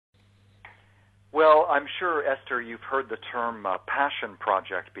Well, I'm sure, Esther, you've heard the term passion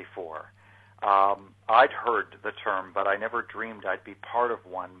project before. I'd heard the term, but I never dreamed I'd be part of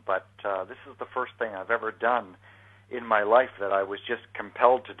one. But this is the first thing I've ever done in my life that I was just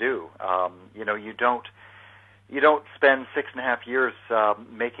compelled to do. You don't spend 6.5 years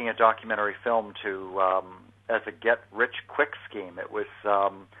making a documentary film as a get-rich-quick scheme. It was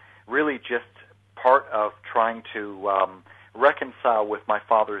really just part of trying to reconcile with my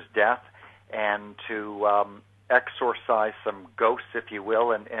father's death and to exorcise some ghosts, if you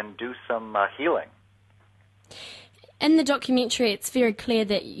will, and do some healing. In the documentary, it's very clear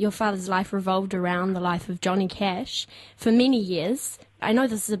that your father's life revolved around the life of Johnny Cash for many years. I know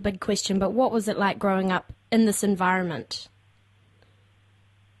this is a big question, but what was it like growing up in this environment?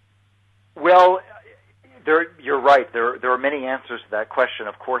 Well, you're right. There are many answers to that question.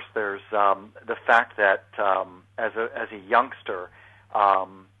 Of course, there's the fact that as a youngster,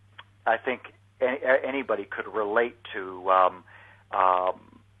 I think anybody could relate to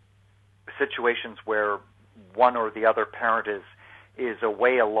situations where one or the other parent is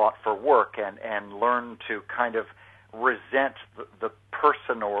away a lot for work and learn to kind of resent the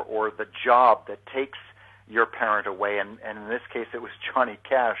person or the job that takes your parent away. And in this case, it was Johnny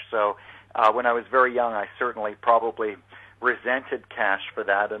Cash. So when I was very young, I certainly probably resented Cash for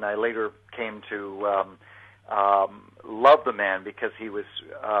that, and I later came to love the man because he was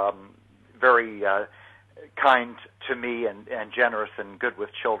very kind to me and generous and good with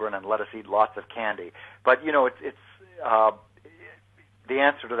children and let us eat lots of candy. But it's the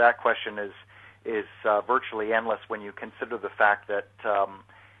answer to that question is virtually endless when you consider the fact that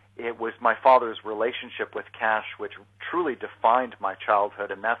it was my father's relationship with Cash which truly defined my childhood,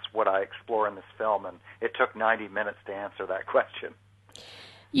 and that's what I explore in this film. And it took 90 minutes to answer that question.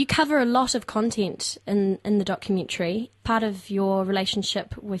 You cover a lot of content in the documentary, part of your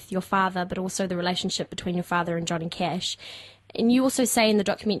relationship with your father, but also the relationship between your father and Johnny Cash. And you also say in the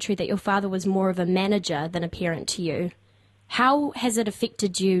documentary that your father was more of a manager than a parent to you. How has it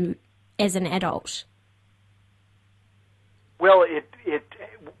affected you as an adult? Well, it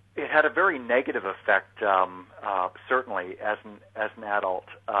had a very negative effect, certainly as an adult,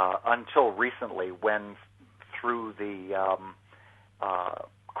 until recently, when through the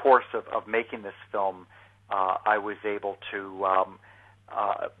course of making this film, I was able to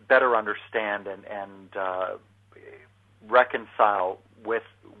better understand and reconcile with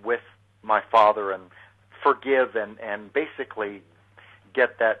my father and forgive and basically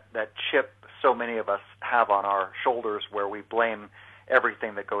get that chip so many of us have on our shoulders where we blame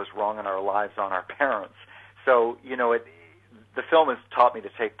everything that goes wrong in our lives on our parents. So, the film has taught me to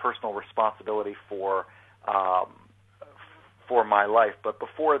take personal responsibility for my life. But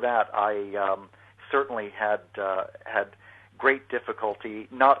before that, I certainly had great difficulty,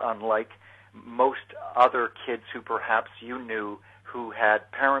 not unlike most other kids who perhaps you knew who had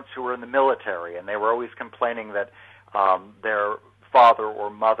parents who were in the military, and they were always complaining that their father or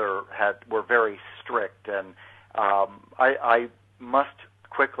mother were very strict. And I must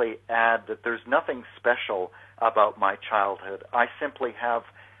quickly add that there's nothing special about my childhood. I simply have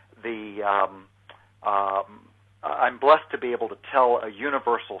I'm blessed to be able to tell a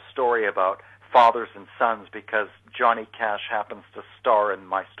universal story about fathers and sons because Johnny Cash happens to star in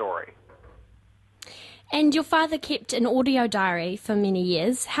my story. And your father kept an audio diary for many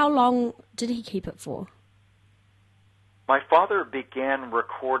years. How long did he keep it for? My father began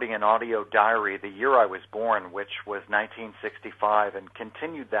recording an audio diary the year I was born, which was 1965, and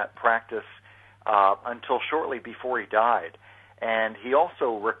continued that practice until shortly before he died. And he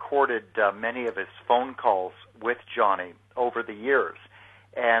also recorded many of his phone calls with Johnny over the years.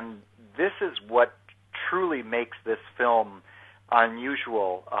 And this is what truly makes this film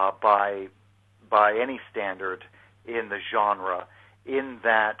unusual by any standard in the genre, in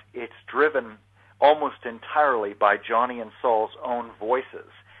that it's driven almost entirely by Johnny and Saul's own voices.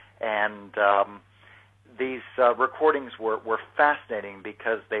 And these recordings were fascinating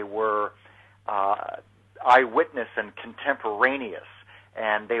because they were eyewitness and contemporaneous,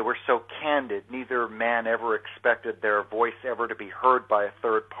 and they were so candid. Neither man ever expected their voice ever to be heard by a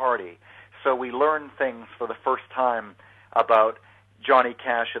third party. So we learned things for the first time about Johnny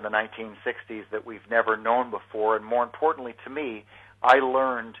Cash in the 1960s that we've never known before, and more importantly to me, I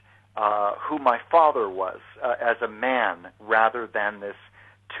learned who my father was as a man, rather than this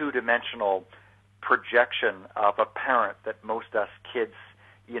two-dimensional projection of a parent that most us kids,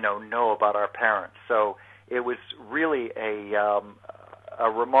 know about our parents. So it was really a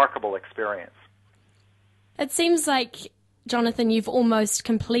remarkable experience. It seems like, Jonathan, you've almost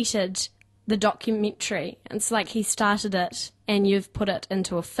completed the documentary. It's like he started it and you've put it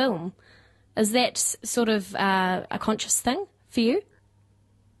into a film. Is that sort of a conscious thing for you?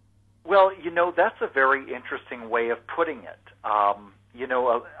 Well, that's a very interesting way of putting it.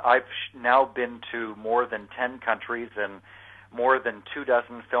 I've now been to more than 10 countries and more than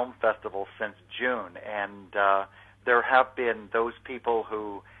 24 film festivals since June, and there have been those people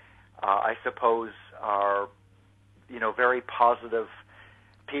who I suppose are, very positive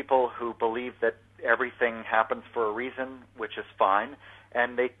people who believe that everything happens for a reason, which is fine,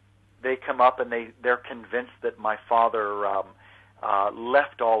 and they come up and they're convinced that my father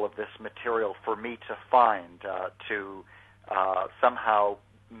left all of this material for me to find, to somehow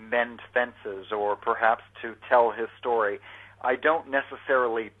mend fences or perhaps to tell his story. I don't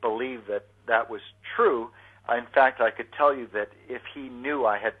necessarily believe that that was true. In fact, I could tell you that if he knew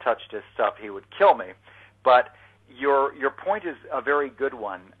I had touched his stuff, he would kill me. But your point is a very good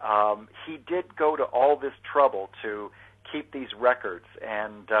one. He did go to all this trouble to keep these records,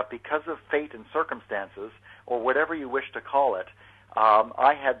 and because of fate and circumstances, or whatever you wish to call it,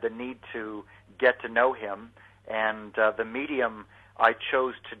 I had the need to get to know him, and the medium I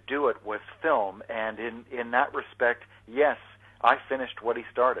chose to do it was film, and in that respect, yes, I finished what he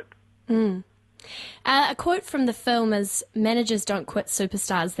started. Mm. A quote from the film is, "Managers don't quit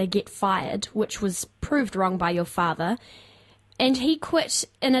superstars, they get fired," which was proved wrong by your father. And he quit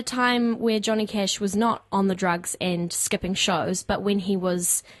in a time where Johnny Cash was not on the drugs and skipping shows, but when he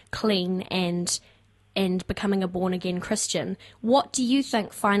was clean and becoming a born-again Christian. What do you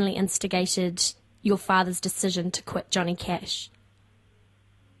think finally instigated your father's decision to quit Johnny Cash?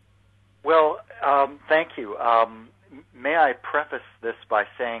 Well, thank you. May I preface this by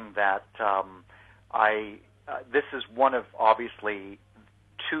saying that this is one of, obviously,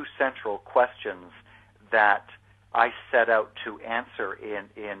 two central questions that I set out to answer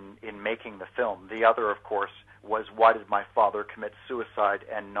in making the film. The other, of course, was why did my father commit suicide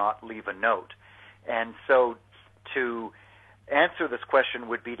and not leave a note? And so to answer this question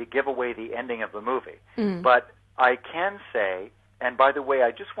would be to give away the ending of the movie. Mm. But I can say, and by the way,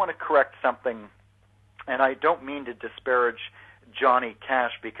 I just want to correct something, and I don't mean to disparage Johnny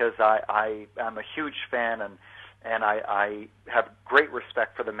Cash because I am a huge fan and I have great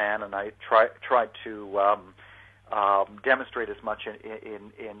respect for the man, and I tried to demonstrate as much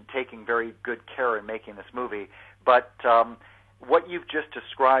in taking very good care in making this movie. But what you've just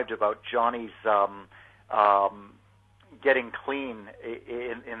described about Johnny's getting clean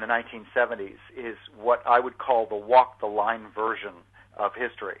in the 1970s is what I would call the walk the line version of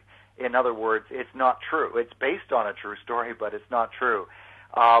history. In other words, it's not true. It's based on a true story, but it's not true.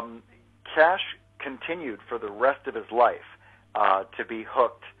 Cash continued for the rest of his life to be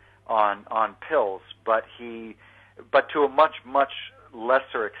hooked on pills, but to a much, much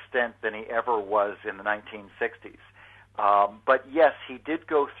lesser extent than he ever was in the 1960s. But yes, he did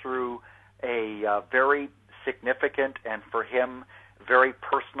go through a very significant and for him very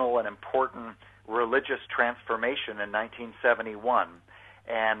personal and important religious transformation in 1971.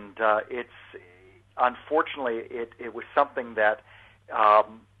 And unfortunately, it was something that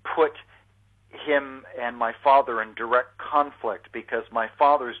put him and my father in direct conflict, because my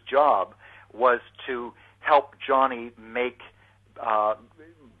father's job was to help Johnny make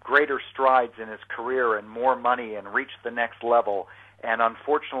greater strides in his career and more money and reach the next level. And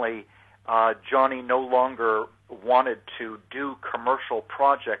unfortunately, Johnny no longer wanted to do commercial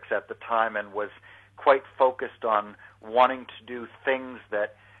projects at the time and was quite focused on wanting to do things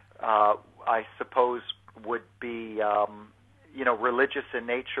that I suppose would be, religious in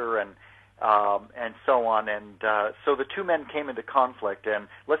nature and so on. And so the two men came into conflict, and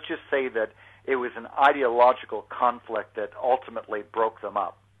let's just say that it was an ideological conflict that ultimately broke them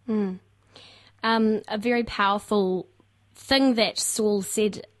up. Mm. A very powerful thing that Saul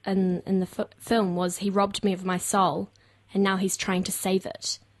said in the film was, "He robbed me of my soul, and now he's trying to save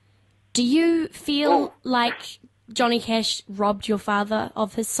it." Do you feel like Johnny Cash robbed your father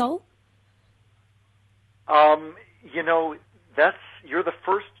of his soul? You're the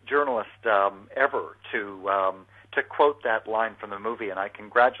first journalist ever to quote that line from the movie, and I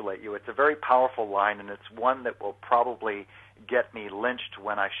congratulate you. It's a very powerful line, and it's one that will probably get me lynched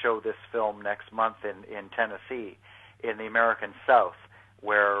when I show this film next month in Tennessee, in the American South,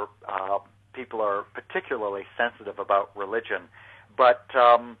 where people are particularly sensitive about religion. But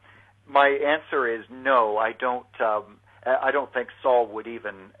my answer is no. I don't think Saul would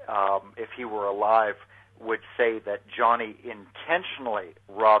even, if he were alive, would say that Johnny intentionally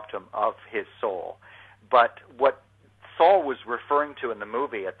robbed him of his soul. But what Saul was referring to in the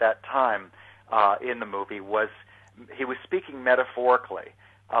movie at that time, was he was speaking metaphorically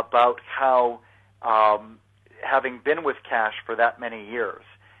about how, having been with Cash for that many years,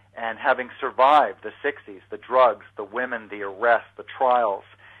 and having survived the 60s, the drugs, the women, the arrests, the trials,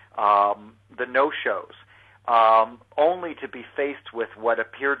 the no-shows, only to be faced with what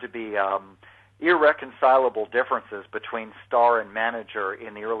appeared to be irreconcilable differences between star and manager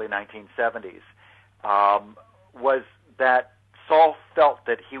in the early 1970s, was that Saul felt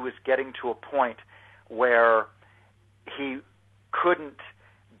that he was getting to a point where he couldn't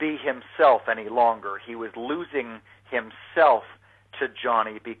be himself any longer. He was losing himself to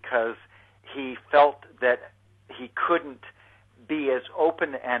Johnny because he felt that he couldn't be as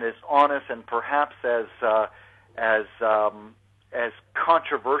open and as honest and perhaps as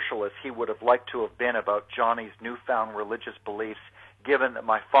controversial as he would have liked to have been about Johnny's newfound religious beliefs, given that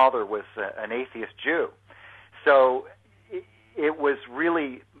my father was an atheist Jew. So it was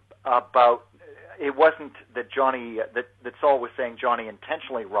really about, it wasn't that that Saul was saying Johnny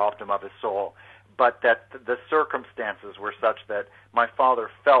intentionally robbed him of his soul, but that the circumstances were such that my father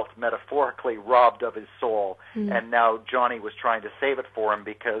felt metaphorically robbed of his soul, and now Johnny was trying to save it for him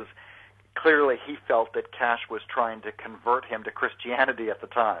because clearly he felt that Cash was trying to convert him to Christianity at the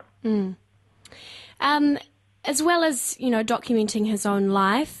time. As well as, documenting his own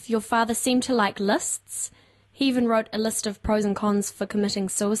life, your father seemed to like lists. He even wrote a list of pros and cons for committing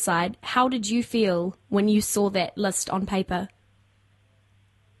suicide. How did you feel when you saw that list on paper?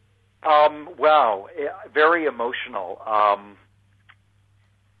 Wow, very emotional.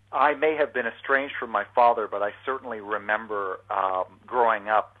 I may have been estranged from my father, but I certainly remember growing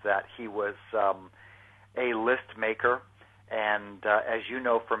up that he was a list maker. And as you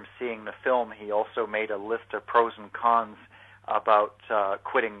know from seeing the film, he also made a list of pros and cons about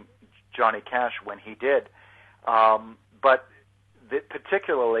quitting Johnny Cash when he did. But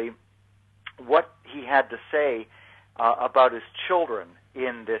particularly what he had to say about his children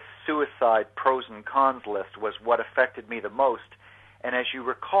in this suicide pros and cons list was what affected me the most. And as you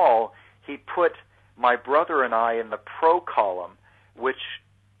recall, he put my brother and I in the pro column, which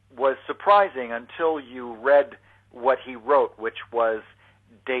was surprising until you read what he wrote, which was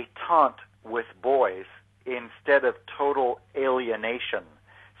détente with boys instead of total alienation.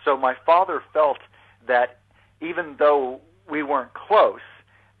 So my father felt that even though we weren't close,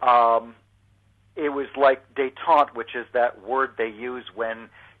 it was like détente, which is that word they use when,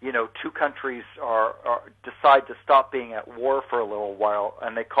 two countries decide to stop being at war for a little while,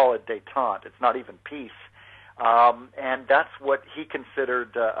 and they call it détente. It's not even peace. And that's what he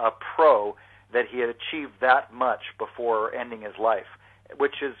considered a pro, that he had achieved that much before ending his life,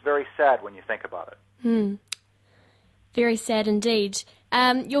 which is very sad when you think about it. Very sad indeed.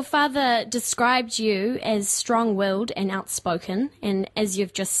 Your father described you as strong-willed and outspoken, and as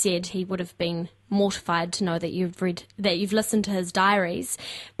you've just said, he would have been mortified to know that you've listened to his diaries.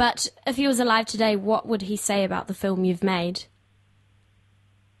 But if he was alive today, what would he say about the film you've made?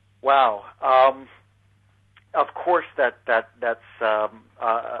 Wow. Of course, that's a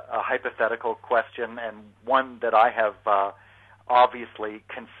hypothetical question, and one that I have obviously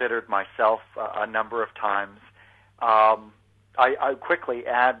considered myself a number of times. I quickly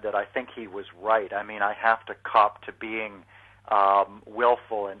add that I think he was right. I mean, I have to cop to being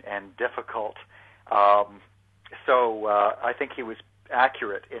willful and difficult. So I think he was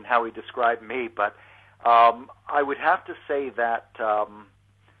accurate in how he described me, but I would have to say that,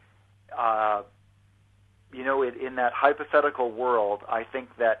 in that hypothetical world, I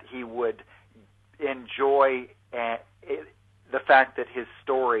think that he would enjoy the fact that his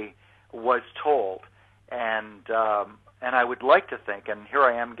story was told. And I would like to think, and here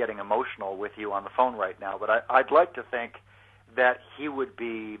I am getting emotional with you on the phone right now, but I'd like to think that he would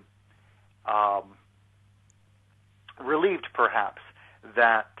be relieved, perhaps,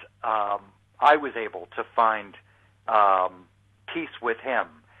 that I was able to find peace with him,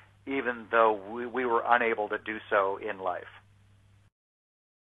 even though we were unable to do so in life.